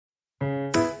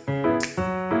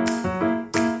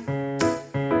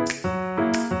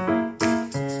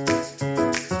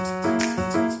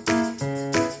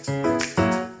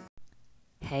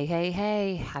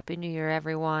Hey, Happy New Year,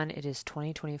 everyone. It is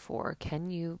 2024.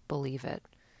 Can you believe it?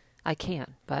 I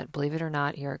can, but believe it or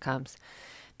not, here it comes.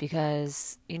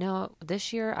 Because,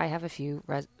 this year I have a few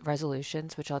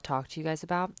resolutions, which I'll talk to you guys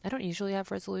about. I don't usually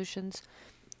have resolutions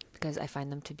because I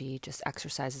find them to be just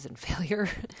exercises in failure.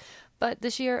 But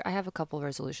this year I have a couple of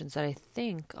resolutions that I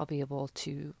think I'll be able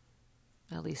to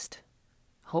at least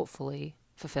hopefully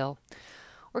fulfill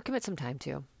or commit some time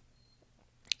to.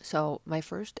 So, my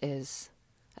first is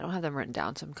I don't have them written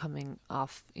down, so I'm coming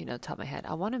off, the top of my head.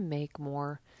 I want to make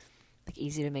more like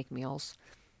easy to make meals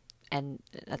and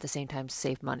at the same time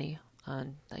save money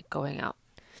on like going out.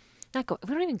 We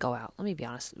don't even go out, let me be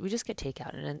honest. We just get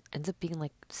takeout and it ends up being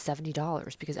like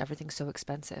 $70 because everything's so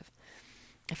expensive.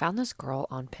 I found this girl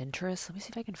on Pinterest. Let me see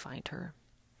if I can find her.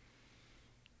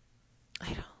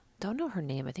 I don't know her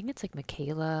name. I think it's like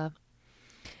Michaela.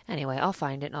 Anyway, I'll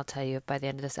find it and I'll tell you by the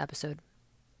end of this episode.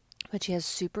 But she has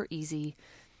super easy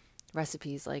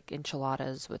recipes like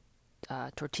enchiladas with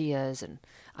tortillas, and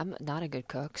I'm not a good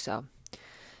cook, so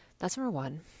that's number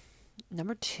one.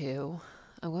 Number two,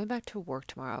 I'm going back to work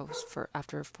tomorrow for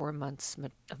after 4 months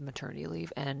of maternity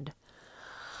leave, and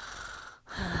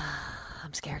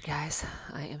I'm scared, guys.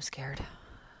 I am scared.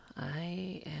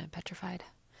 I am petrified.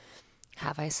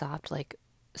 Have I stopped like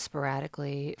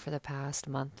sporadically for the past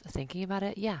month thinking about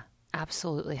it? Yeah,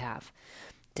 absolutely have.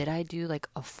 Did I do like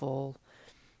a full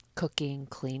cooking,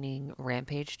 cleaning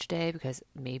rampage today? Because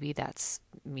maybe that's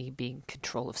me being in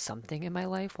control of something in my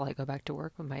life while I go back to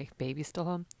work when my baby's still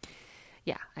home.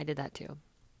 Yeah, I did that too.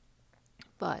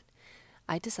 But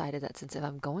I decided that since if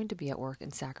I'm going to be at work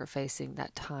and sacrificing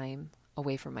that time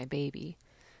away from my baby,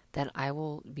 then I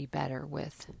will be better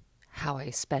with how I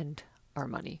spend our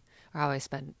money or how I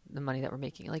spend the money that we're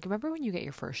making. Like, remember when you get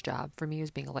your first job? For me, it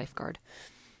was being a lifeguard.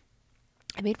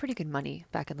 I made pretty good money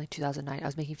back in like 2009. I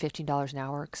was making $15 an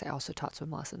hour because I also taught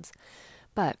swim lessons.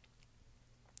 But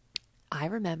I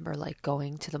remember like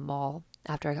going to the mall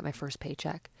after I got my first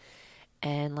paycheck,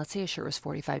 and let's say a shirt was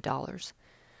 $45.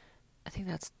 I think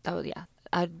that was, yeah.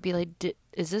 I'd be like,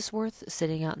 is this worth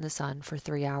sitting out in the sun for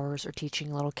 3 hours or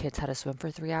teaching little kids how to swim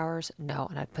for 3 hours? No,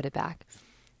 and I'd put it back.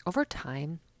 Over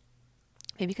time,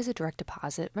 maybe because of direct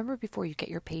deposit, remember before you get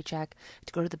your paycheck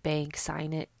to go to the bank,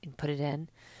 sign it, and put it in?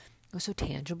 It was so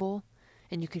tangible,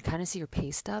 and you could kind of see your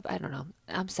pay stub. I don't know.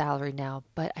 I'm salaried now,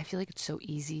 but I feel like it's so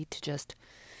easy to just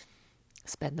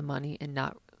spend the money and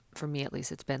not, for me at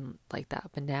least, it's been like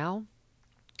that. But now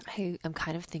I'm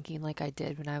kind of thinking like I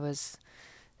did when I was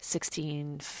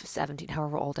 16, 17,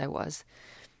 however old I was.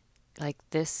 Like,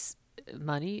 this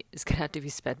money is going to have to be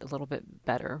spent a little bit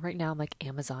better. Right now I'm like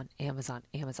Amazon.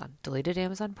 Deleted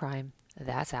Amazon Prime.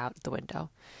 That's out the window.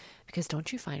 Because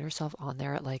don't you find yourself on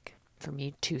there at like, for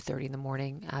me, 2:30 in the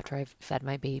morning after I've fed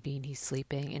my baby and he's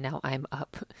sleeping and now I'm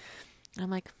up. And I'm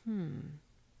like, you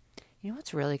know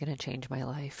what's really going to change my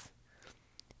life?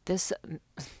 This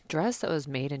dress that was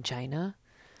made in China,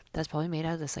 that's probably made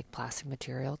out of this like plastic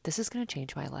material. This is going to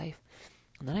change my life.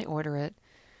 And then I order it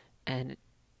and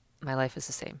my life is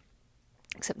the same.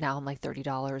 Except now I'm like $30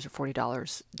 or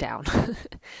 $40 down.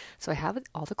 So I have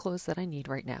all the clothes that I need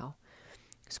right now.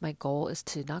 So my goal is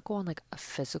to not go on like a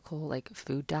physical like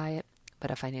food diet, but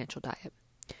a financial diet.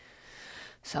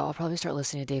 So I'll probably start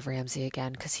listening to Dave Ramsey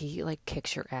again because he like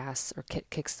kicks your ass or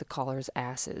kicks the callers'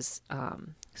 asses.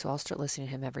 So I'll start listening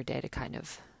to him every day to kind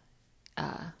of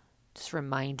just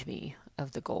remind me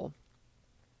of the goal.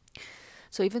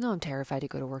 So even though I'm terrified to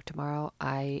go to work tomorrow,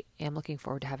 I am looking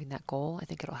forward to having that goal. I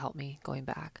think it'll help me going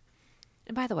back.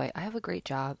 And by the way, I have a great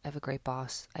job. I have a great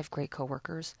boss. I have great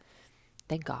coworkers.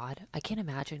 Thank God. I can't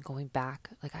imagine going back.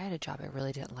 Like, I had a job I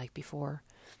really didn't like before,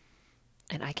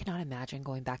 and I cannot imagine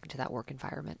going back into that work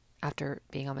environment after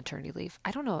being on maternity leave.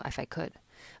 I don't know if I could,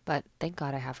 but thank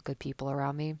God I have good people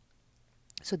around me.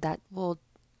 So that will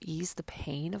ease the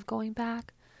pain of going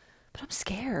back. But I'm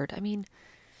scared. I mean,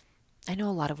 I know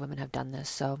a lot of women have done this,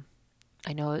 so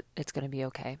I know it's going to be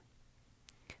okay.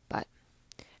 But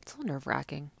it's a little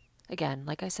nerve-wracking. Again,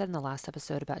 like I said in the last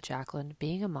episode about Jacqueline,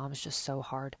 being a mom is just so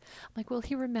hard. I'm like, will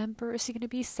he remember? Is he going to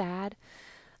be sad?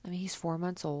 I mean, he's 4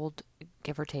 months old,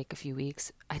 give or take a few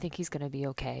weeks. I think he's going to be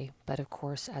okay. But of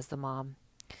course, as the mom,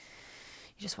 you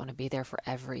just want to be there for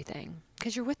everything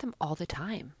because you're with them all the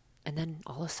time. And then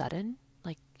all of a sudden,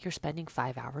 like, you're spending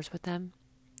 5 hours with them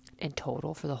in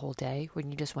total for the whole day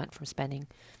when you just went from spending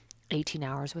 18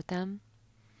 hours with them.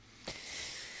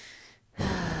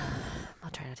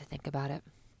 I'll try not to think about it.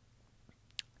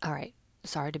 All right.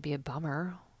 Sorry to be a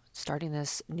bummer starting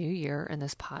this new year and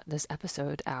this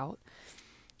episode out,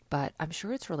 but I'm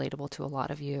sure it's relatable to a lot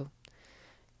of you.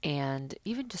 And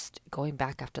even just going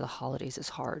back after the holidays is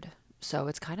hard. So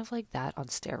it's kind of like that on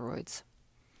steroids.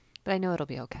 But I know it'll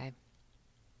be okay.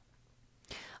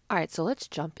 All right, so let's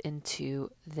jump into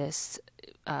this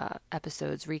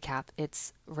episode's recap.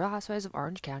 It's Real Housewives of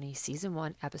Orange County, Season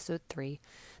 1, Episode 3.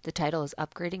 The title is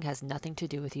Upgrading Has Nothing to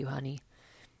Do with You, Honey.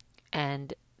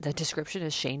 And the description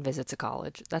is Shane visits a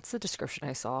college. That's the description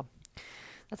I saw.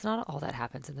 That's not all that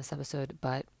happens in this episode,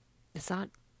 but it's not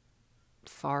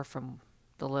far from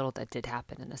the little that did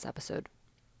happen in this episode.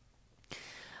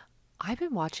 I've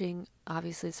been watching,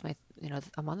 obviously it's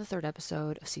I'm on the 3rd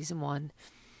episode of Season 1,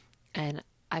 and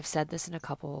I've said this in a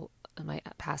couple of my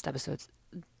past episodes.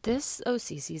 This OC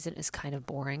season is kind of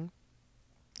boring,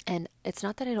 and it's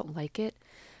not that I don't like it,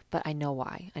 but I know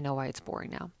why. I know why it's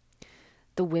boring now.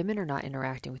 The women are not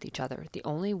interacting with each other. The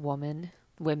only women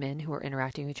who are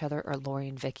interacting with each other are Lauri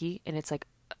and Vicki, and it's like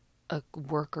a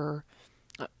worker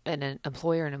and an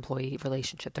employer and employee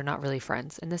relationship. They're not really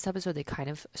friends. In this episode, they kind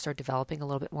of start developing a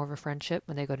little bit more of a friendship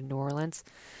when they go to New Orleans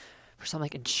for some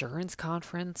like insurance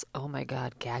conference. Oh my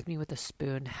God, gag me with a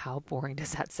spoon. How boring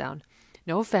does that sound?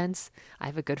 No offense. I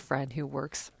have a good friend who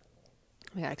works,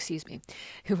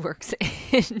 who works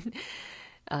in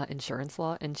insurance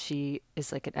law, and she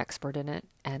is like an expert in it,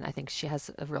 and I think she has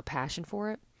a real passion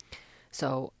for it.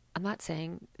 So I'm not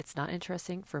saying it's not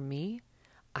interesting. For me,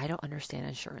 I don't understand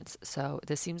insurance, so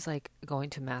this seems like going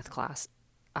to math class.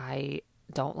 I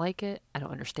don't like it, I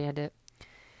don't understand it,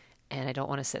 and I don't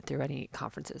want to sit through any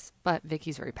conferences, but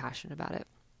Vicky's very passionate about it.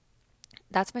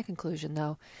 That's my conclusion,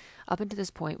 though. Up until this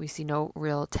point, we see no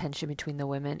real tension between the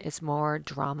women. It's more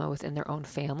drama within their own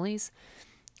families,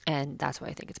 and that's why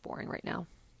I think it's boring right now.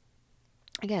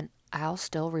 Again, I'll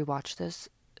still rewatch this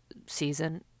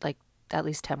season like at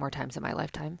least 10 more times in my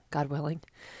lifetime, God willing,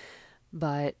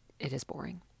 but it is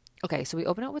boring. Okay, so we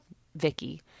open up with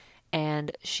Vicki,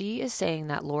 and she is saying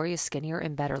that Lauri is skinnier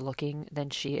and better looking than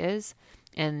she is,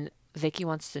 and Vicki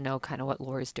wants to know kind of what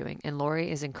Lauri's doing, and Lauri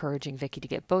is encouraging Vicki to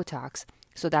get Botox.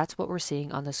 So that's what we're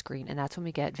seeing on the screen, and that's when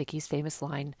we get Vicki's famous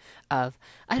line of,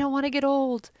 "I don't want to get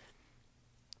old."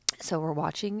 So we're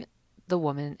watching the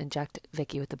woman inject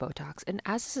Vicki with the Botox, and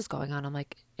as this is going on, I'm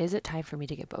like, is it time for me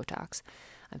to get Botox?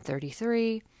 I'm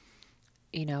 33,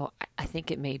 I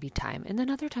think it may be time. And then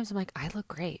other times I'm like, I look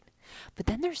great. But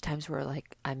then there's times where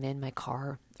like I'm in my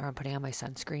car or I'm putting on my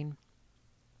sunscreen,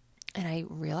 and I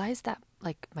realize that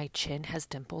like my chin has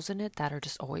dimples in it that are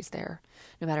just always there,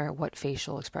 no matter what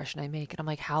facial expression I make. And I'm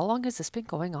like, how long has this been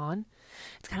going on?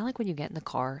 It's kind of like when you get in the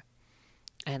car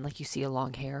and like you see a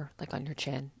long hair like on your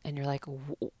chin, and you're like,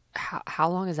 how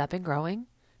long has that been growing?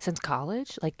 Since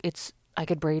college? Like I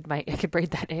could braid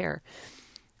that hair.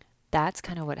 That's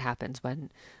kind of what happens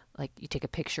when like you take a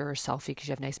picture or selfie because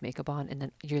you have nice makeup on, and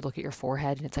then you look at your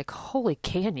forehead and it's like, holy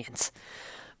canyons.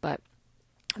 But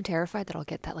I'm terrified that I'll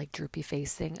get that like droopy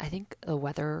face thing. I think a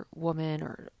weather woman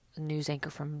or a news anchor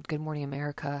from Good Morning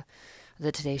America,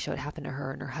 the Today Show, it happened to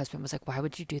her, and her husband was like, why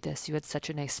would you do this? You had such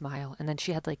a nice smile. And then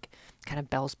she had like kind of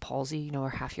Bell's palsy, where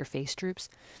half your face droops.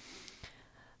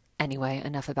 Anyway,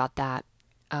 enough about that.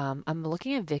 I'm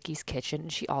looking at Vicky's kitchen,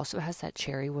 and she also has that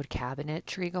cherry wood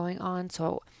cabinetry going on.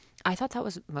 So I thought that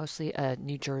was mostly a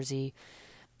New Jersey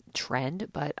trend,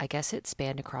 but I guess it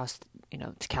spanned across,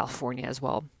 to California as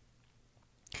well.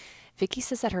 Vicky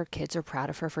says that her kids are proud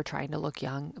of her for trying to look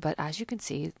young, but as you can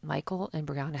see, Michael and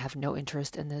Brianna have no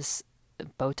interest in this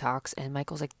Botox, and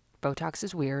Michael's like, Botox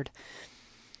is weird.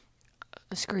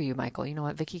 Screw you, Michael. You know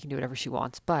what? Vicky can do whatever she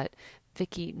wants, but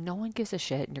Vicki, no one gives a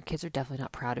shit, and your kids are definitely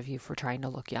not proud of you for trying to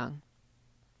look young.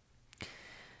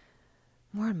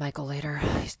 More on Michael later.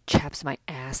 He chaps my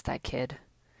ass, that kid.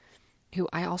 Who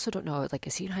I also don't know, like,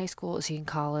 is he in high school? Is he in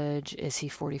college? Is he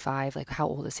 45? Like, how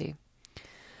old is he?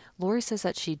 Lauri says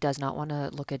that she does not want to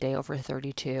look a day over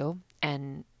 32,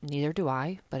 and neither do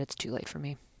I, but it's too late for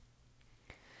me.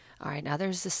 All right, now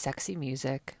there's this sexy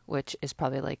music, which is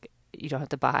probably like, you don't have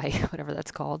to buy, whatever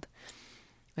that's called.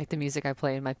 Like the music I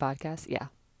play in my podcast. Yeah.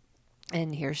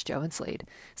 And here's Joe and Slade.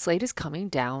 Slade is coming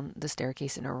down the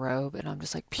staircase in a robe, and I'm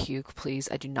just like, puke, please.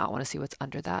 I do not want to see what's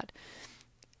under that.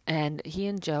 And he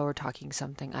and Joe are talking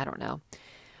something, I don't know.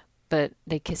 But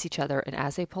they kiss each other, and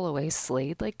as they pull away,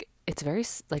 Slade, like, it's very,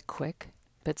 like, quick,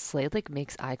 but Slade, like,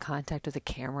 makes eye contact with the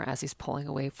camera as he's pulling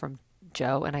away from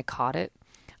Joe, and I caught it.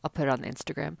 I'll put it on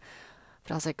Instagram.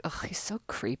 But I was like, oh, he's so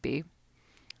creepy.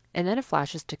 And then it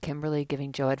flashes to Kimberly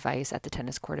giving Joe advice at the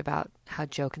tennis court about how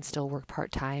Joe can still work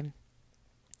part-time,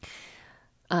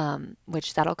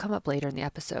 which that'll come up later in the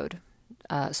episode.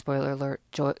 Spoiler alert,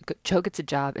 Joe gets a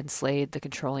job, and Slade, the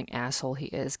controlling asshole he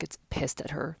is, gets pissed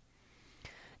at her.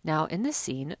 Now, in this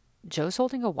scene, Joe's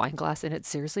holding a wine glass, and it's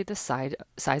seriously the size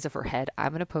of her head.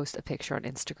 I'm going to post a picture on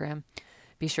Instagram.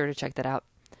 Be sure to check that out.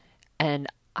 And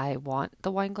I want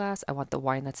the wine glass. I want the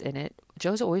wine that's in it.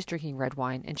 Joe's always drinking red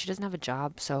wine, and she doesn't have a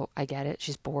job, so I get it.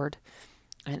 She's bored.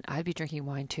 And I'd be drinking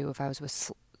wine too if I was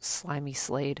with slimy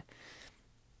Slade.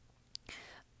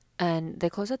 And they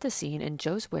close out the scene, and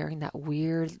Joe's wearing that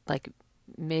weird, like,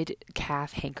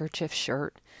 mid-calf handkerchief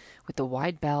shirt with the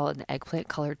wide belt and the eggplant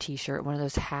colored t-shirt, one of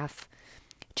those half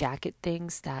jacket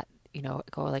things that,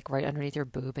 go like right underneath your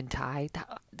boob and tie.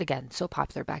 That, again, so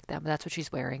popular back then, but that's what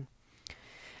she's wearing.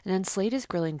 And then Slade is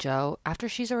grilling Joe after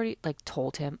she's already like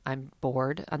told him, I'm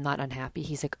bored, I'm not unhappy.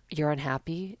 He's like, you're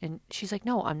unhappy? And she's like,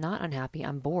 no, I'm not unhappy,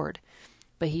 I'm bored.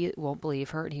 But he won't believe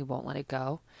her and he won't let it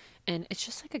go. And it's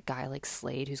just like a guy like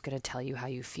Slade who's going to tell you how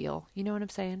you feel. You know what I'm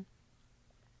saying?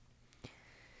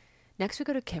 Next we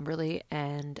go to Kimberly,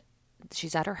 and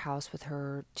she's at her house with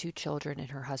her 2 children and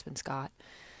her husband Scott.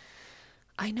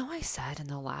 I know I said in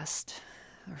the last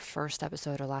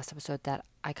episode that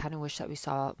I kind of wish that we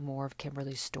saw more of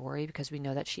Kimberly's story, because we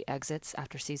know that she exits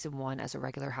after season 1 as a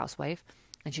regular housewife,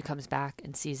 and she comes back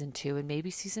in season 2 and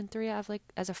maybe season 3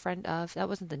 as a friend of. That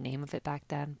wasn't the name of it back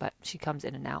then, but she comes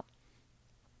in and out.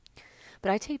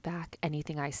 But I take back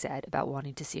anything I said about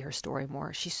wanting to see her story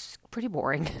more. She's pretty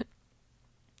boring.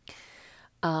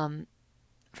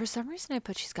 For some reason I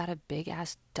put she's got a big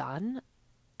ass done.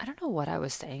 I don't know what I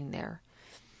was saying there.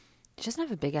 She doesn't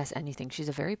have a big ass anything. She's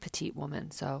a very petite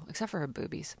woman, so except for her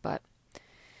boobies. But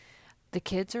the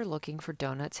kids are looking for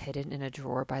donuts hidden in a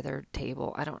drawer by their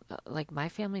table. I don't like my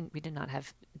family. We did not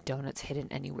have donuts hidden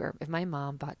anywhere. If my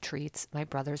mom bought treats, my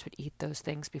brothers would eat those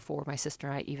things before my sister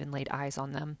and I even laid eyes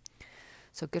on them.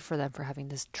 So good for them for having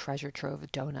this treasure trove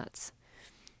of donuts.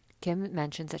 Kim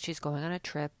mentions that she's going on a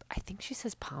trip. I think she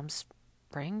says Palm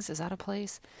Springs. Is that a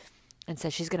place? And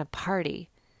says she's going to party.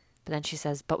 But then she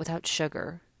says, but without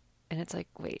sugar. And it's like,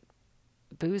 wait,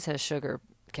 booze has sugar,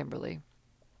 Kimberly.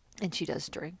 And she does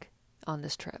drink on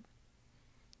this trip.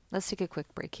 Let's take a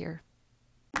quick break here.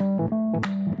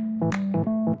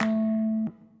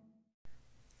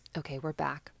 Okay, we're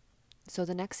back. So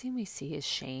the next scene we see is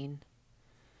Shane.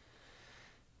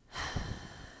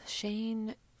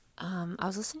 Shane, I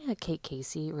was listening to Kate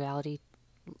Casey, Reality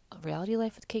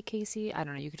Life with Kate Casey. I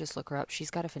don't know, you could just look her up.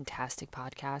 She's got a fantastic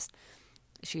podcast.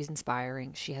 She's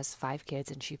inspiring. She has 5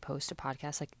 kids and she posts a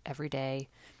podcast like every day.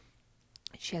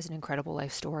 She has an incredible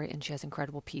life story and she has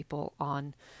incredible people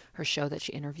on her show that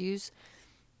she interviews.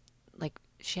 Like,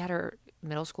 she had her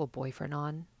middle school boyfriend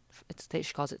on.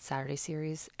 She calls it Saturday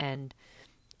Series, and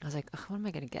I was like, what am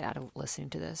I going to get out of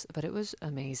listening to this? But it was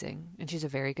amazing, and she's a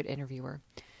very good interviewer.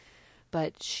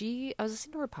 But I was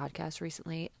listening to her podcast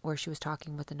recently where she was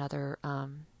talking with another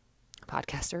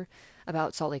podcaster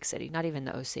about Salt Lake City, not even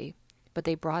the OC. But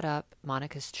they brought up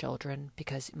Monica's children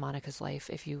because Monica's life,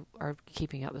 if you are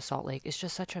keeping up with Salt Lake, is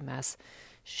just such a mess.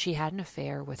 She had an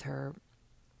affair with her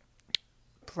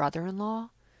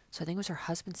brother-in-law. So I think it was her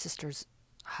husband's sister's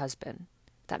husband,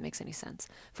 if that makes any sense.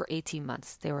 For 18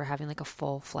 months, they were having like a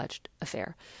full-fledged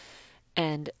affair.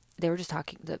 And they were just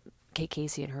talking, Kate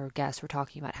Casey and her guests were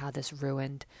talking about how this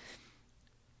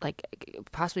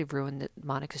possibly ruined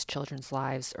Monica's children's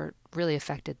lives, or really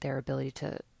affected their ability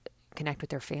to connect with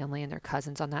their family and their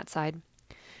cousins on that side.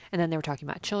 And then they were talking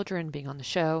about children being on the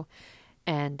show.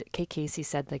 And Kate Casey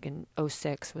said, like in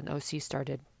 2006, when OC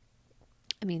started,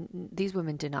 I mean, these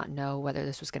women did not know whether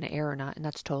this was going to air or not, and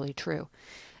that's totally true.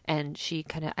 And she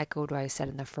kind of echoed what I said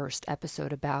in the first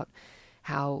episode about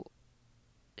how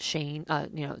Shane,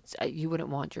 you wouldn't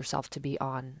want yourself to be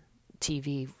on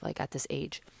TV like at this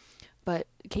age. But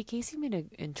Kate Casey made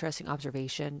an interesting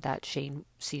observation that Shane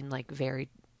seemed like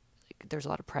there's a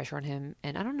lot of pressure on him.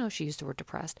 And I don't know if she used the word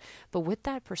depressed, but with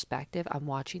that perspective, I'm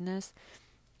watching this.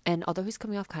 And although he's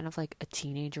coming off kind of like a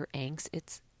teenager angst,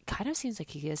 it's kind of seems like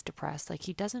he is depressed. Like,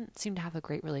 he doesn't seem to have a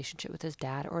great relationship with his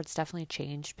dad, or it's definitely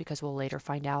changed because we'll later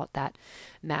find out that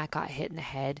Matt got hit in the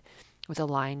head with a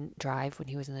line drive when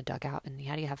he was in the dugout, and he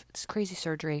had to have this crazy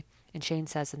surgery. And Shane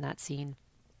says in that scene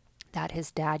that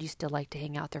his dad used to like to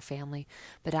hang out with their family,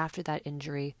 but after that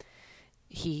injury,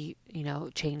 he,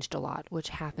 changed a lot, which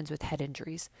happens with head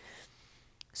injuries.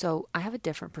 So I have a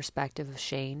different perspective of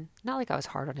Shane. Not like I was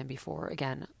hard on him before.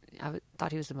 Again,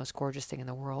 thought he was the most gorgeous thing in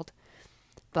the world.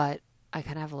 But I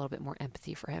kind of have a little bit more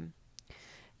empathy for him.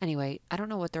 Anyway, I don't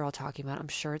know what they're all talking about. I'm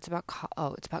sure it's about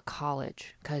it's about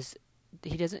college, because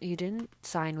he didn't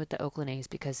sign with the Oakland A's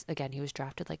because, again, he was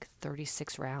drafted like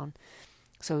 36th round.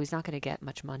 So he's not going to get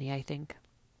much money, I think.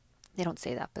 They don't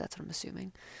say that, but that's what I'm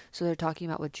assuming. So they're talking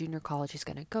about what junior college he's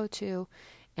going to go to,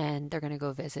 and they're going to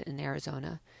go visit in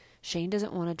Arizona. Shane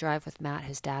doesn't want to drive with Matt,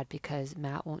 his dad, because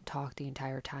Matt won't talk the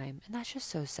entire time. And that's just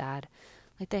so sad.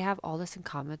 Like, they have all this in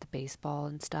common with the baseball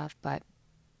and stuff, but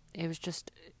it was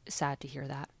just sad to hear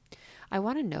that. I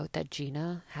want to note that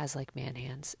Gina has like man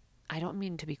hands. I don't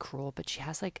mean to be cruel, but she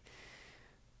has like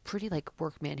pretty like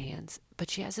workman hands, but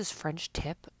she has this French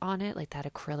tip on it, like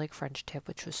that acrylic French tip,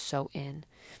 which was so in.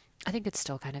 I think it's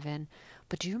still kind of in.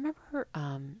 But do you remember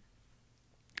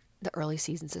the early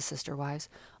seasons of Sister Wives?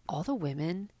 All the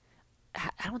women, I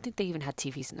don't think they even had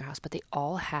TVs in their house, but they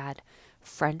all had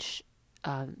French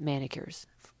manicures,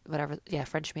 whatever. Yeah,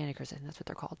 French manicures, I think that's what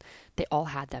they're called. They all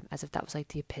had them as if that was like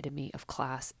the epitome of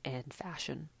class and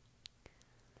fashion.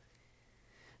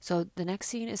 So the next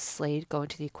scene is Slade going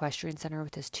to the equestrian center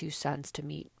with his two sons to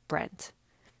meet Brent.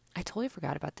 I totally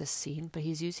forgot about this scene, but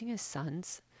he's using his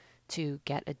sons to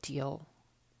get a deal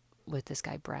with this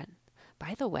guy Brent.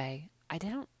 By the way, I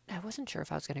wasn't sure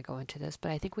if I was going to go into this,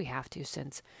 but I think we have to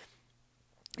since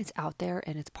it's out there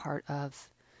and it's part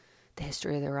of the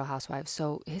history of the Real Housewives.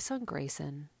 So his son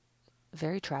Grayson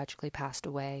very tragically passed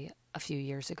away a few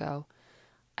years ago.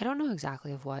 I don't know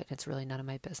exactly of what. It's really none of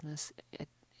my business.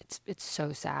 It's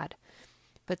so sad.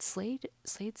 But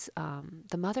Slade's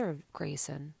the mother of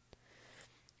Grayson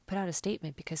put out a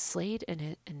statement because Slade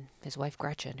and his wife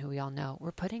Gretchen, who we all know,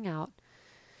 were putting out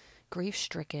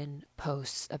grief-stricken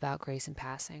posts about Grayson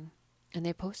passing. And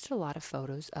they posted a lot of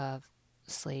photos of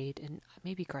Slade and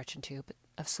maybe Gretchen too, but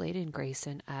of Slade and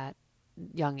Grayson at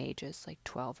young ages, like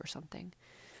 12 or something.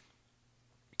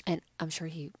 And I'm sure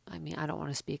I don't want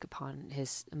to speak upon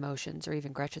his emotions or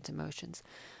even Gretchen's emotions,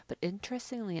 but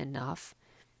interestingly enough,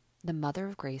 the mother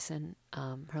of Grayson,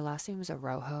 her last name was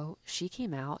RHOC. She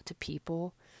came out to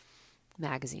People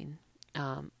magazine,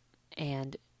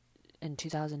 and in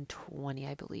 2020,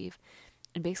 I believe,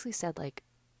 and basically said like,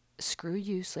 screw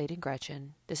you, Slade and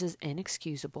Gretchen. This is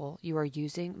inexcusable. You are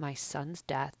using my son's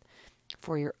death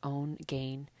for your own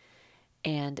gain.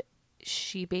 And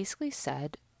she basically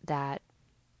said that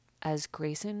as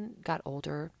Grayson got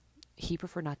older, he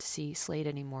preferred not to see Slade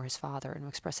anymore, his father, and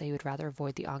expressed that he would rather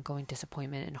avoid the ongoing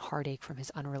disappointment and heartache from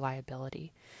his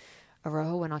unreliability.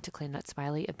 RHOC went on to claim that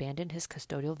Smiley abandoned his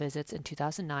custodial visits in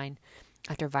 2009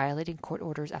 after violating court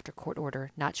orders after court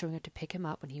order, not showing up to pick him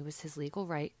up when he was his legal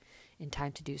right in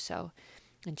time to do so.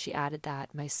 And she added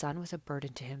that my son was a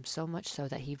burden to him, so much so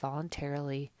that he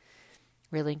voluntarily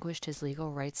relinquished his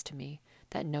legal rights to me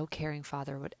that no caring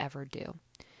father would ever do.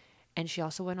 And she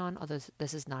also went on, although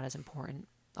this is not as important,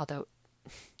 although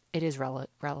it is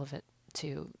relevant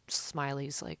to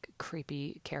Smiley's like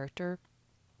creepy character.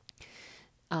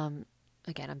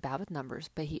 Again, I'm bad with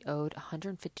numbers, but he owed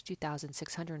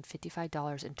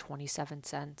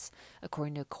 $152,655.27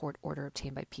 according to a court order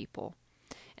obtained by People.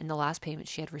 And the last payment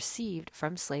she had received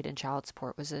from Slade and child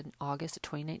support was in August of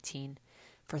 2019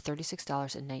 for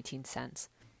 $36.19.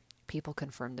 People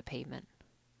confirmed the payment.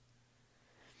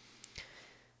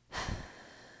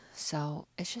 So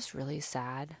it's just really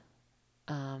sad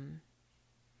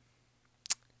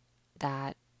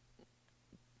that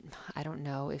I don't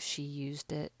know if she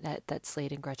used it, that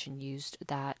Slade and Gretchen used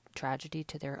that tragedy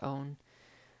to their own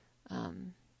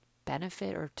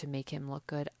benefit or to make him look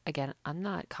good. Again, I'm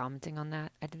not commenting on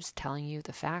that. I'm just telling you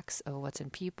the facts of what's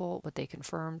in People, what they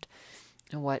confirmed,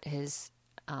 and what his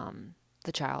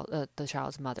the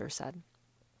child's mother said.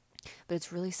 But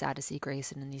it's really sad to see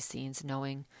Grayson in these scenes,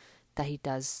 knowing that he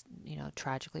does,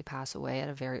 tragically pass away at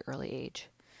a very early age.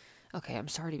 Okay, I'm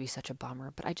sorry to be such a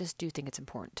bummer, but I just do think it's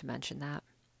important to mention that.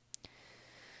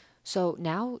 So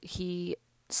now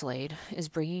Slade, is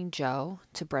bringing Joe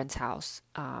to Brent's house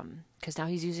because now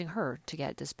he's using her to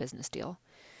get this business deal.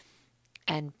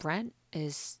 And Brent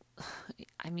is,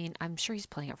 I'm sure he's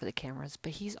playing up for the cameras,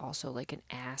 but he's also like an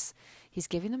ass. He's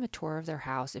giving them a tour of their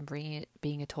house and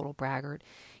being a total braggart.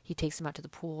 He takes them out to the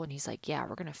pool and he's like, yeah,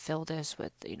 we're going to fill this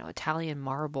with, Italian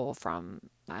marble from,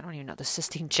 I don't even know, the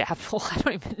Sistine Chapel. I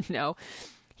don't even know.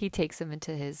 He takes them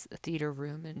into his theater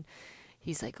room and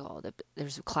he's like, oh,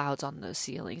 there's clouds on the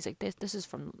ceiling. He's like, this is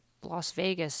from Las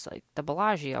Vegas, like the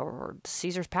Bellagio or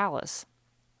Caesar's Palace.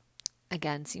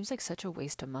 Again, seems like such a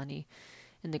waste of money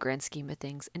in the grand scheme of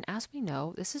things. And as we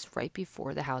know, this is right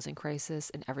before the housing crisis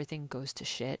and everything goes to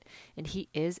shit. And he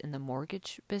is in the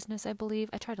mortgage business, I believe.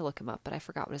 I tried to look him up, but I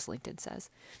forgot what his LinkedIn says.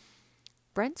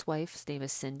 Brent's wife's name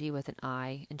is Cindy with an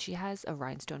I, and she has a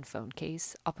rhinestone phone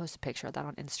case. I'll post a picture of that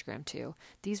on Instagram too.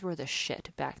 These were the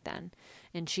shit back then.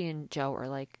 And she and Joe are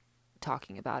like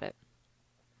talking about it.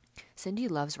 Cindy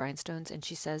loves rhinestones, and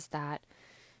she says that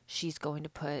she's going to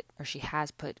she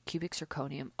has put cubic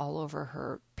zirconium all over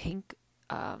her pink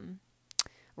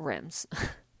rims.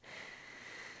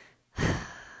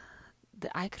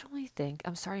 I could only think,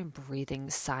 I'm sorry I'm breathing,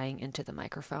 sighing into the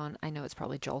microphone. I know it's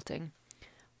probably jolting.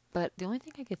 But the only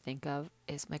thing I could think of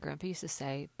is my grandpa used to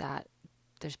say that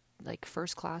there's like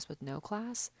first class with no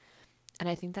class. And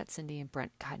I think that Cindy and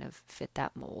Brent kind of fit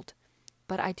that mold.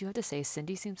 But I do have to say,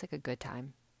 Cindy seems like a good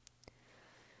time.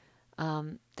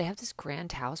 They have this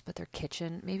grand house, but their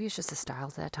kitchen, maybe it's just the style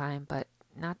at that time, but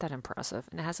not that impressive.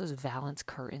 And it has those valance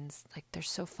curtains. Like, they're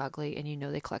so fugly, and you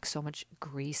know they collect so much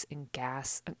grease and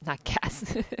gas. Not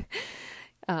gas.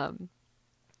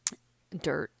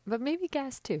 Dirt. But maybe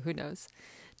gas, too. Who knows?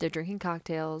 They're drinking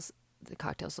cocktails. The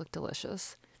cocktails look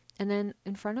delicious. And then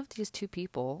in front of these two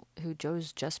people who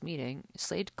Joe's just meeting,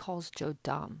 Slade calls Joe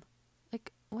dumb.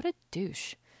 Like, what a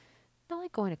douche. Not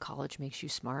like going to college makes you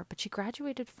smart, but she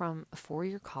graduated from a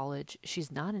 4-year college. She's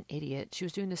not an idiot. She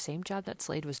was doing the same job that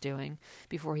Slade was doing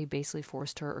before he basically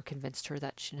forced her or convinced her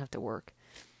that she didn't have to work.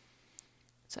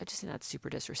 So I just think that's super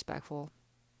disrespectful.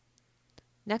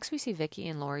 Next, we see Vicki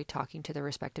and Lauri talking to their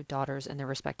respective daughters in their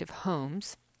respective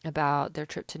homes about their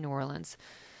trip to New Orleans.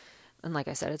 And like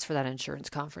I said, it's for that insurance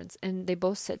conference. And they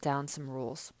both set down some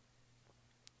rules.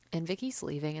 And Vicki's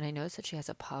leaving, and I notice that she has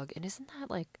a pug. And isn't that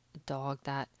like a dog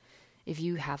that if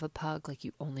you have a pug, like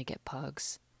you only get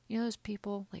pugs? You know those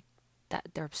people like that,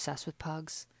 they're obsessed with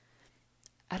pugs?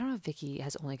 I don't know if Vicki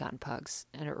has only gotten pugs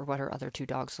or what her other two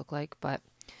dogs look like, but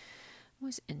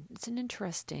it's an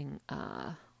interesting,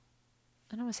 I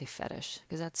don't want to say fetish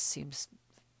because that seems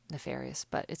nefarious,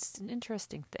 but it's an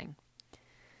interesting thing.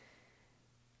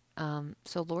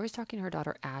 So Lauri's talking to her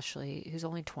daughter Ashley, who's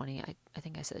only 20. I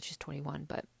think I said she's 21,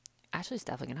 but Ashley's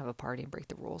definitely gonna have a party and break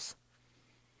the rules.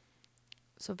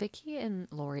 So Vicki and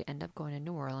Lauri end up going to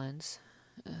New Orleans.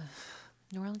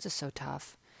 New Orleans is so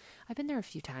tough. I've been there a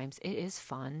few times. It is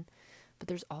fun, but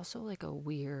there's also like a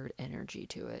weird energy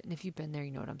to it. And if you've been there,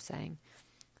 you know what I'm saying.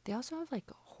 They also have like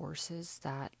horses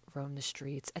that roam the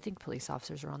streets. I think police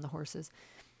officers are on the horses,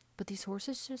 but these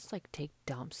horses just like take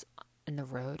dumps in the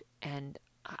road. And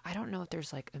I don't know if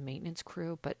there's like a maintenance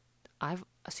crew, but I've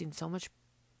seen so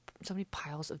many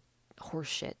piles of horse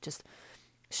shit just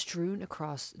strewn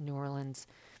across New Orleans,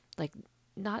 like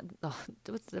not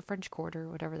what's the French Quarter,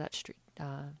 whatever that street.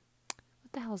 What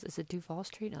the hell is it? Duval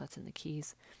Street? No, it's in the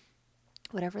Keys.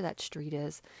 Whatever that street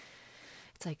is,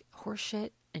 it's like horse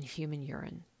shit and human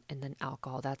urine, and then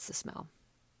alcohol. That's the smell.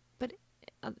 But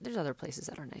there's other places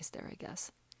that are nice there, I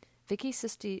guess. Vicki's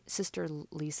sister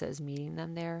Lisa is meeting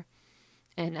them there.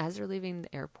 And as they're leaving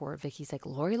the airport, Vicki's like,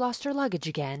 Lauri lost her luggage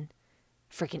again.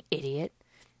 Freaking idiot.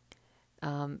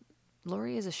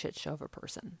 Lauri is a shit show of a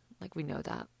person. Like, we know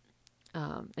that.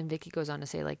 And Vicki goes on to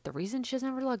say, like, the reason she doesn't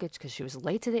have her luggage because she was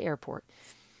late to the airport.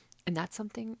 And that's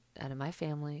something that in my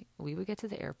family, we would get to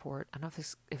the airport. I don't know if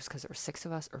it was because there were 6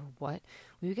 of us or what.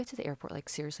 We would get to the airport, like,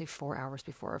 seriously 4 hours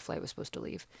before our flight was supposed to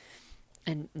leave.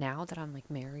 And now that I'm, like,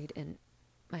 married and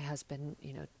my husband,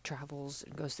 you know, travels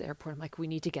and goes to the airport, I'm like, we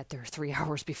need to get there 3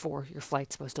 hours before your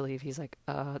flight's supposed to leave. He's like,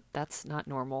 that's not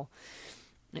normal.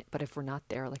 But if we're not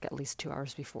there, like, at least 2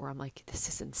 hours before, I'm like, this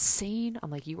is insane.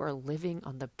 I'm like, you are living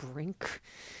on the brink.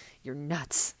 You're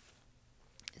nuts.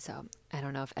 So I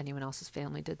don't know if anyone else's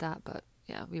family did that, but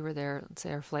yeah, we were there. Let's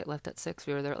say our flight left at 6.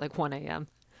 We were there at like 1 a.m.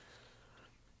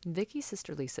 Vicki's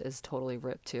sister Lisa is totally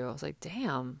ripped too. I was like,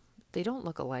 damn, they don't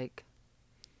look alike.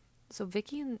 So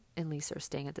Vicki and Lisa are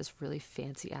staying at this really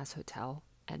fancy ass hotel,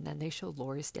 and then they show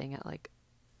Lauri staying at, like,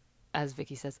 as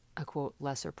Vicki says, a quote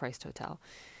lesser priced hotel.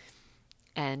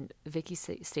 And Vicki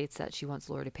states that she wants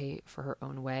Lauri to pay for her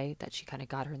own way, that she kind of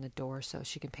got her in the door so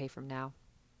she can pay from now.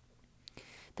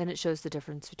 Then it shows the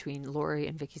difference between Lauri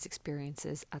and Vicki's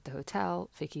experiences at the hotel.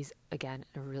 Vicki's, again,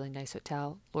 in a really nice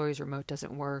hotel. Lauri's remote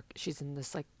doesn't work. She's in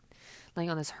this, like, laying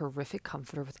on this horrific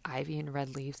comforter with ivy and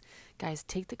red leaves. Guys,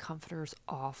 take the comforters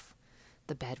off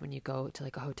the bed when you go to,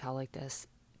 like, a hotel like this.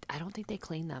 I don't think they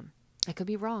clean them. I could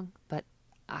be wrong, but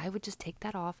I would just take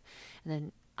that off. And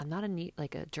then I'm not a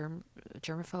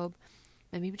germaphobe,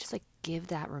 and maybe just, like, give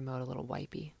that remote a little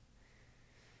wipey.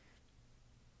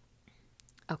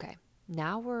 Okay.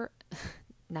 Now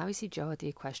we see Joe at the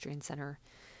equestrian center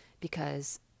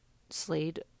because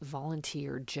Slade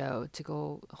volunteered Joe to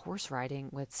go horse riding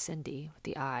with Cindy with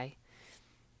the eye.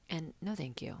 And no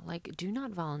thank you. Like, do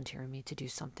not volunteer me to do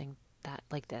something that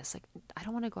like this. Like, I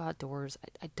don't want to go outdoors.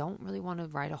 I don't really want to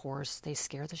ride a horse. They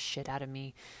scare the shit out of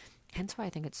me. Hence why I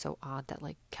think it's so odd that,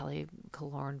 like, Kelly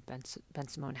Calorn Ben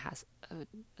Simone has a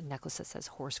necklace that says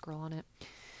horse girl on it.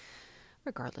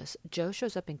 Regardless, Joe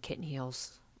shows up in kitten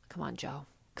heels. Come on, Joe.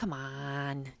 Come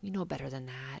on. You know better than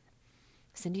that.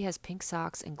 Cindy has pink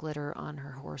socks and glitter on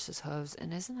her horse's hooves.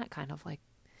 And isn't that kind of, like,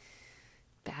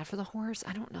 bad for the horse?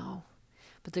 I don't know.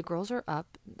 But the girls are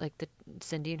up, like,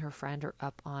 Cindy and her friend are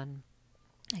up on,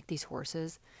 like, these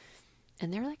horses.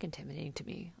 And they're like intimidating to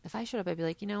me. If I showed up, I'd be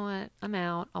like, you know what? I'm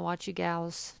out. I'll watch you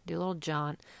gals do a little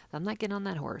jaunt. But I'm not getting on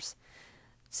that horse.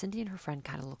 Cindy and her friend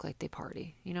kind of look like they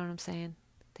party. You know what I'm saying?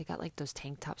 They got like those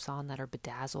tank tops on that are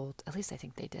bedazzled. At least I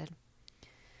think they did.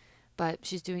 But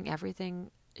she's doing everything.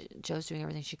 Joe's doing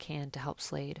everything she can to help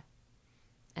Slade.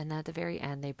 And at the very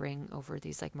end, they bring over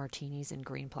these like martinis in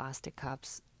green plastic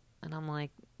cups. And I'm like,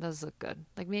 those look good.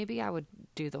 Like maybe I would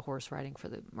do the horse riding for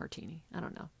the martini. I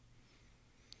don't know.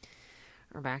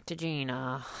 We're back to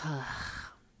Gina.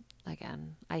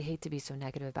 Again, I hate to be so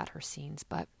negative about her scenes,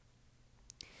 but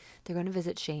they're going to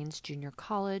visit Shane's junior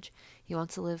college. He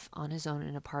wants to live on his own in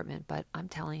an apartment, but I'm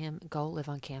telling him, go live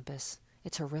on campus.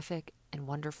 It's horrific and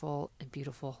wonderful and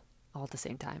beautiful all at the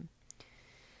same time.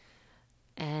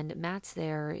 And Matt's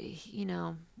there,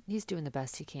 he's doing the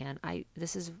best he can. I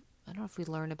don't know if we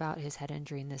learned about his head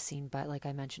injury in this scene, but like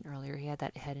I mentioned earlier, he had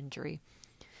that head injury.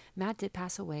 Matt did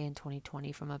pass away in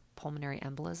 2020 from a pulmonary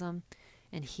embolism,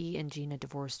 and he and Gina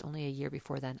divorced only a year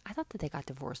before then. I thought that they got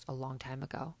divorced a long time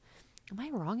ago. Am I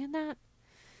wrong in that?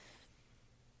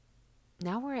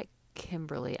 Now we're at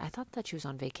Kimberly. I thought that she was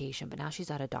on vacation, but now she's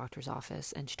at a doctor's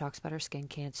office, and she talks about her skin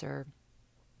cancer,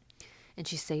 and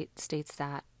she states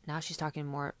that now she's talking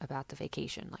more about the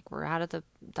vacation. Like, we're out of the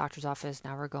doctor's office,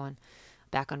 now we're going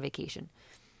back on vacation.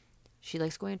 She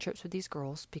likes going on trips with these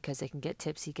girls because they can get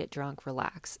tipsy, get drunk,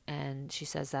 relax. And she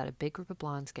says that a big group of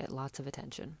blondes get lots of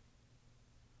attention.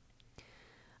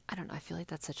 I don't know. I feel like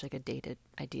that's such like a dated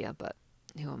idea, but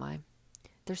who am I?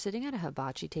 They're sitting at a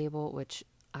hibachi table, which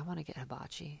I want to get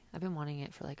hibachi. I've been wanting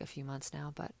it for like a few months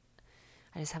now, but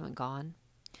I just haven't gone.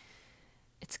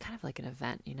 It's kind of like an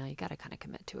event, you got to kind of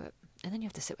commit to it. And then you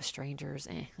have to sit with strangers.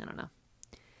 I don't know.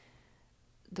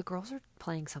 The girls are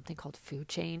playing something called Food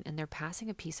Chain, and they're passing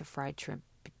a piece of fried shrimp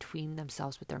between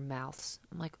themselves with their mouths.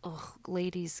 I'm like, ugh,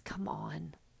 ladies, come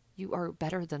on. You are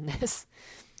better than this.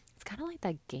 It's kind of like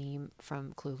that game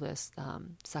from Clueless,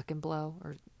 Suck and Blow.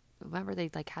 Or remember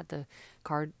they like had the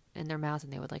card in their mouth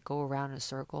and they would like go around in a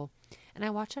circle. And I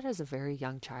watched that as a very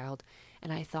young child,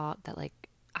 and I thought that like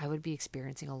I would be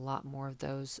experiencing a lot more of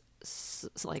those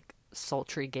like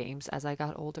sultry games as I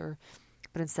got older.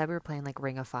 But instead we were playing like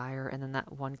Ring of Fire, and then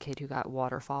that one kid who got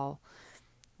Waterfall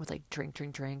would like drink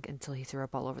until he threw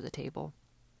up all over the table.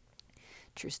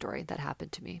 True story. That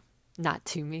happened to me. Not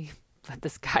to me, but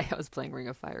this guy I was playing Ring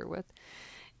of Fire with.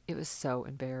 It was so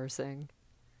embarrassing.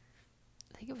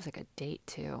 I think it was like a date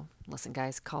too. Listen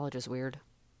guys, college is weird.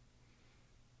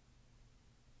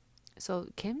 So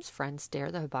Kim's friends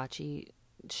dare the hibachi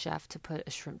chef to put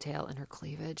a shrimp tail in her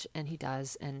cleavage, and he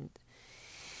does, and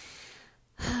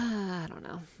I don't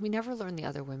know. We never learned the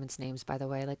other women's names, by the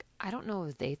way. Like, I don't know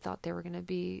if they thought they were going to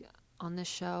be on this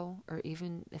show, or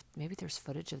even if maybe there's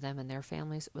footage of them and their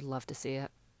families. Would love to see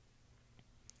it.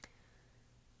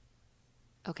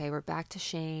 Okay, we're back to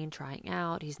Shane trying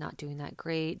out. He's not doing that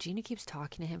great. Gina keeps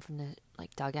talking to him from the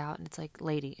like dugout, and it's like,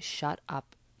 lady, shut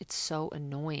up. It's so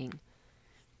annoying.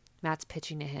 Matt's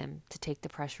pitching to him to take the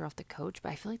pressure off the coach,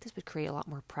 but I feel like this would create a lot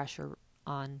more pressure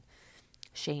on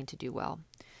Shane to do well.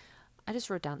 I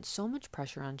just wrote down so much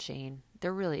pressure on Shane.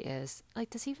 There really is. Like,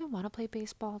 does he even want to play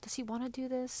baseball? Does he want to do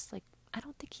this? Like, I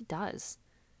don't think he does.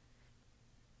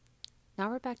 Now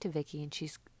we're back to Vicki, and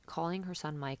she's calling her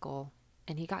son Michael,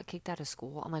 and he got kicked out of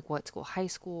school. I'm like, what school? High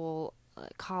school?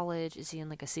 College? Is he in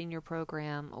like a senior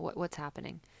program? What's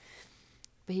happening?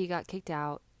 But he got kicked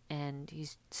out, and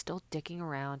he's still dicking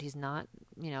around. He's not,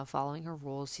 following her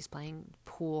rules. He's playing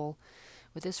pool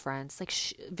with his friends. Like,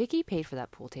 Vicki paid for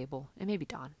that pool table, and maybe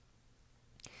Dawn.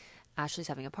 Ashley's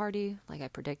having a party, like I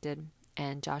predicted,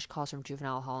 and Josh calls from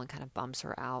juvenile hall and kind of bums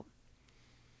her out.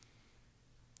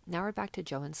 Now we're back to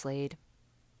Joe and Slade,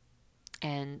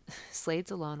 and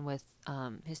Slade's alone with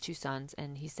his two sons,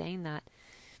 and he's saying that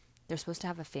they're supposed to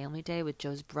have a family day with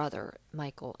Joe's brother,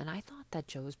 Michael, and I thought that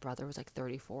Joe's brother was like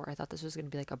 34. I thought this was going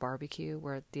to be like a barbecue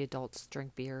where the adults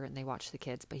drink beer and they watch the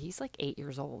kids, but he's like 8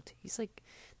 years old. He's like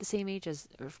the same age as,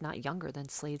 or if not younger than,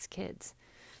 Slade's kids.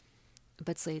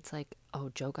 But Slade's like,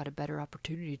 oh, Joe got a better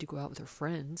opportunity to go out with her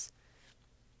friends.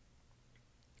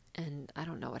 And I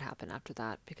don't know what happened after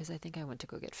that, because I think I went to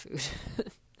go get food.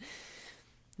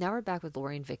 Now we're back with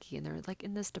Lauri and Vicki, and they're like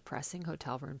in this depressing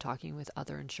hotel room talking with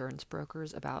other insurance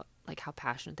brokers about like how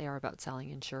passionate they are about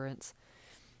selling insurance.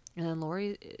 And then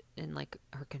Lauri, in like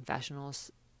her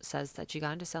confessionals, says that she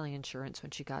got into selling insurance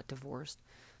when she got divorced.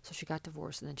 So she got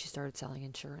divorced and then she started selling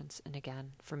insurance. And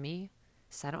again, for me,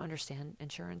 since I don't understand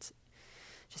insurance,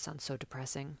 just sounds so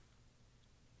depressing.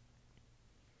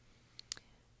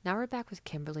 Now we're back with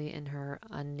Kimberly and her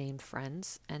unnamed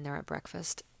friends, and they're at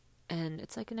breakfast. And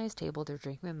it's like a nice table. They're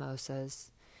drinking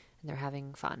mimosas. and they're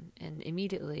having fun. And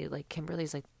immediately, like,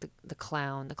 Kimberly's like the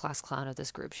clown, the class clown of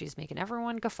this group. She's making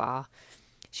everyone guffaw.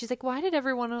 She's like, why did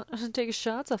everyone take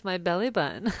shots off my belly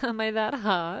button? Am I that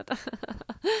hot?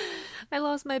 I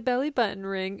lost my belly button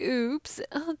ring. Oops.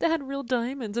 They had real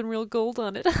diamonds and real gold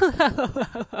on it.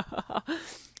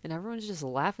 And everyone's just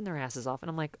laughing their asses off. And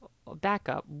I'm like, oh, back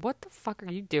up. What the fuck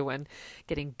are you doing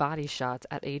getting body shots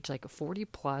at age like 40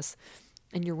 plus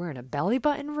and you're wearing a belly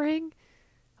button ring?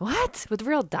 What? With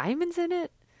real diamonds in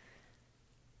it?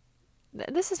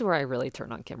 This is where I really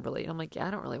turn on Kimberly. And I'm like, yeah,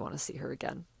 I don't really want to see her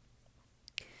again.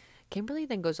 Kimberly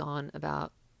then goes on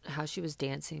about how she was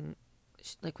dancing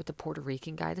like with the Puerto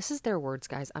Rican guy. This is their words,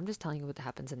 guys. I'm just telling you what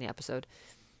happens in the episode.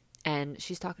 And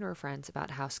she's talking to her friends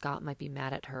about how Scott might be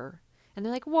mad at her. And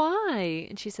they're like, why?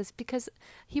 And she says, because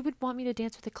he would want me to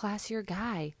dance with a classier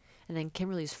guy. And then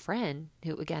Kimberly's friend,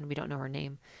 who, again, we don't know her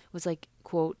name, was like,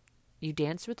 quote, you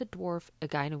danced with a dwarf, a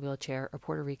guy in a wheelchair, a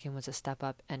Puerto Rican was a step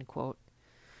up, end quote.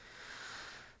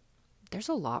 There's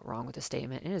a lot wrong with the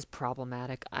statement. It is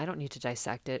problematic. I don't need to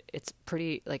dissect it. It's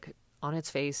pretty, like, on its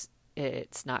face,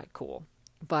 it's not cool.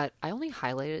 But I only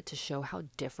highlighted it to show how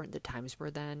different the times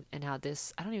were then and how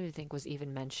this, I don't even think was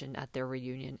even mentioned at their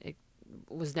reunion. It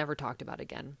was never talked about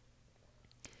again.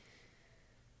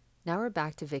 Now we're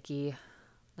back to Vicki.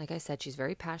 Like I said, she's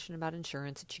very passionate about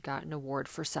insurance, and she got an award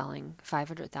for selling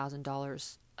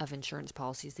 $500,000 of insurance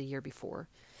policies the year before.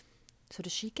 So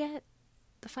does she get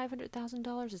the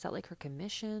 $500,000? Is that like her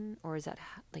commission, or is that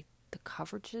like the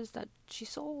coverages that she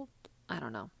sold? I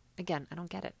don't know. Again, I don't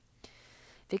get it.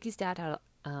 Vicki's dad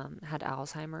had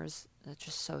Alzheimer's. That's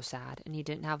just so sad, and he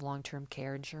didn't have long-term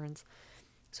care insurance.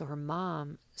 So her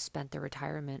mom spent the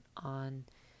retirement on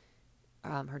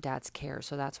her dad's care.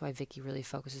 So that's why Vicki really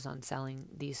focuses on selling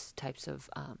these types of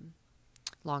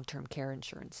long-term care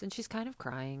insurance. And she's kind of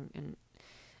crying, and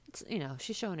it's, you know,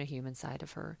 she's showing a human side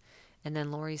of her. And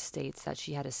then Lauri states that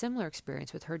she had a similar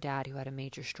experience with her dad, who had a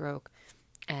major stroke,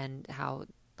 and how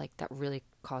like that really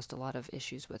caused a lot of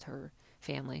issues with her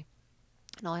family.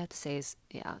 And all I have to say is,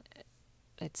 yeah,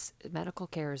 it's medical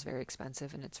care is very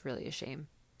expensive, and it's really a shame.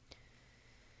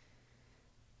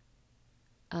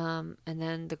 And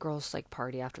then the girls like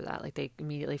party after that. Like they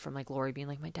immediately, from like Lauri being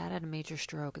like, my dad had a major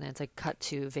stroke, and then it's like cut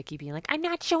to Vicki being like, I'm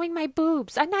not showing my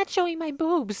boobs. I'm not showing my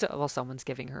boobs. So, well, someone's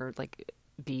giving her like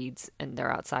beads, and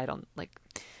they're outside on like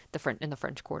in the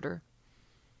French Quarter.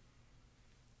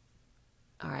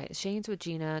 All right, Shane's with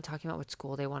Gina talking about what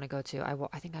school they want to go to.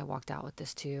 I think I walked out with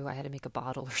this too. I had to make a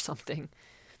bottle or something.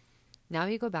 Now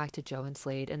you go back to Joe and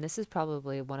Slade, and this is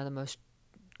probably one of the most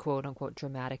quote-unquote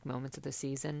dramatic moments of the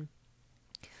season.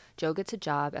 Joe gets a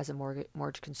job as a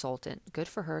mortgage consultant. Good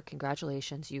for her.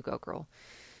 Congratulations. You go, girl.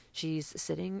 She's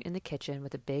sitting in the kitchen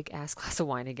with a big-ass glass of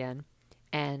wine again,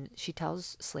 and she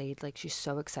tells Slade, like, she's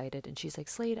so excited, and she's like,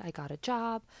 Slade, I got a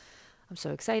job. I'm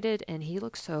so excited. And he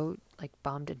looks so like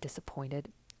bummed and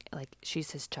disappointed, like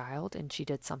she's his child and she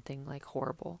did something like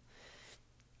horrible.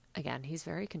 Again, he's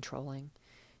very controlling.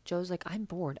 Joe's like, I'm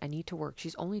bored, I need to work.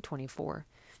 She's only 24,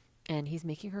 and he's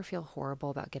making her feel horrible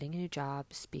about getting a new job,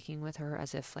 speaking with her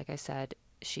as if, like I said,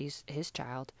 she's his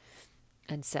child,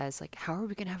 and says like, how are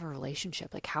we gonna have a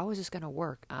relationship? Like, how is this gonna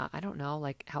work? I don't know,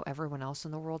 like how everyone else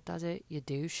in the world does it, you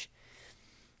douche.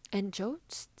 And Joe,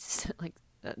 like,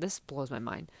 this blows my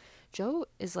mind. Joe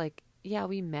is like, yeah,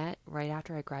 we met right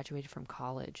after I graduated from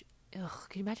college. Ugh,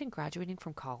 can you imagine graduating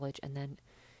from college and then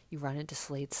you run into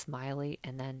Slade Smiley,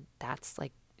 and then that's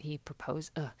like, he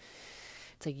proposed? Ugh.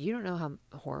 It's like, you don't know how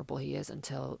horrible he is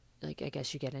until, like, I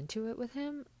guess you get into it with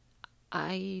him.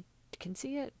 I can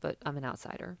see it, but I'm an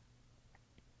outsider.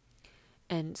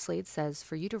 And Slade says,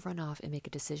 for you to run off and make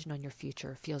a decision on your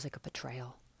future feels like a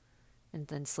betrayal. And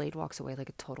then Slade walks away like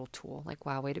a total tool. Like,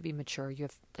 wow, way to be mature. You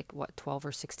have, like, what, 12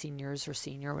 or 16 years or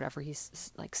senior, whatever he,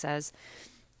 like, says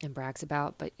and brags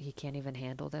about, but he can't even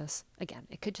handle this. Again,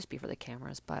 it could just be for the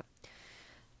cameras, but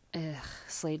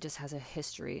Slade just has a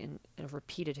history, and a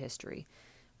repeated history,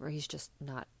 where he's just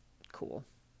not cool.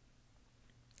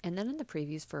 And then in the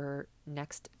previews for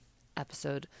next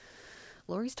episode,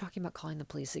 Lauri's talking about calling the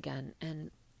police again.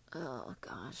 And, oh,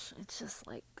 gosh, it's just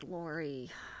like, Lauri,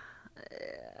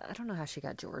 I don't know how she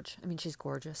got George. I mean, she's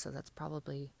gorgeous, so that's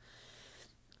probably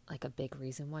like a big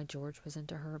reason why George was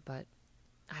into her, but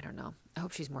I don't know. I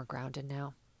hope she's more grounded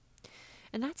now.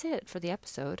 And that's it for the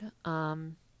episode.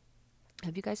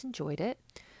 Hope you guys enjoyed it.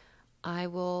 I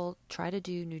will try to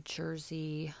do New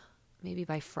Jersey maybe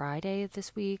by Friday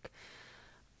this week.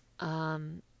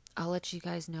 I'll let you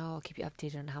guys know. I'll keep you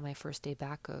updated on how my first day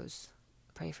back goes.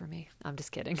 Pray for me. I'm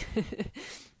just kidding.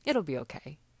 It'll be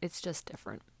okay. It's just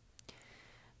different.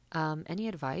 Any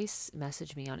advice,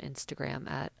 message me on Instagram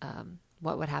at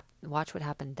watch what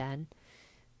happened then.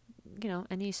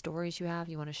 Any stories you have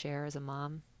you want to share as a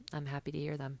mom, I'm happy to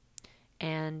hear them.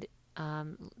 And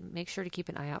make sure to keep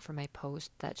an eye out for my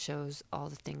post that shows all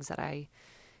the things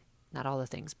not all the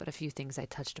things, but a few things I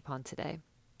touched upon today.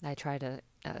 I try to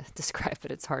describe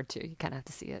it. It's hard to. You kind of have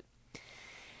to see it.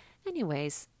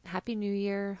 Anyways, Happy New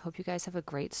Year. Hope you guys have a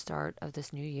great start of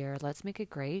this new year. Let's make it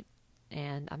great.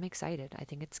 And I'm excited. I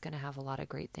think it's going to have a lot of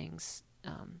great things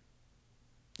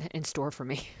in store for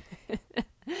me.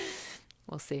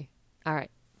 We'll see. All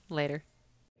right. Later.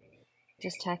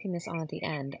 Just tacking this on at the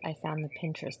end, I found the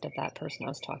Pinterest of that person I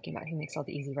was talking about who makes all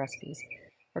the easy recipes.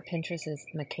 Her Pinterest is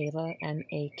Makayla,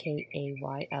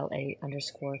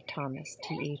 Makayla_Thomas,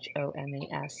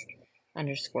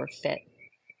 THOMAS_fit.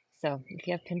 So if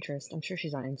you have Pinterest, I'm sure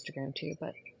she's on Instagram too,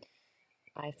 but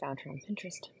I found her on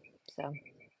Pinterest. So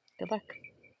good luck.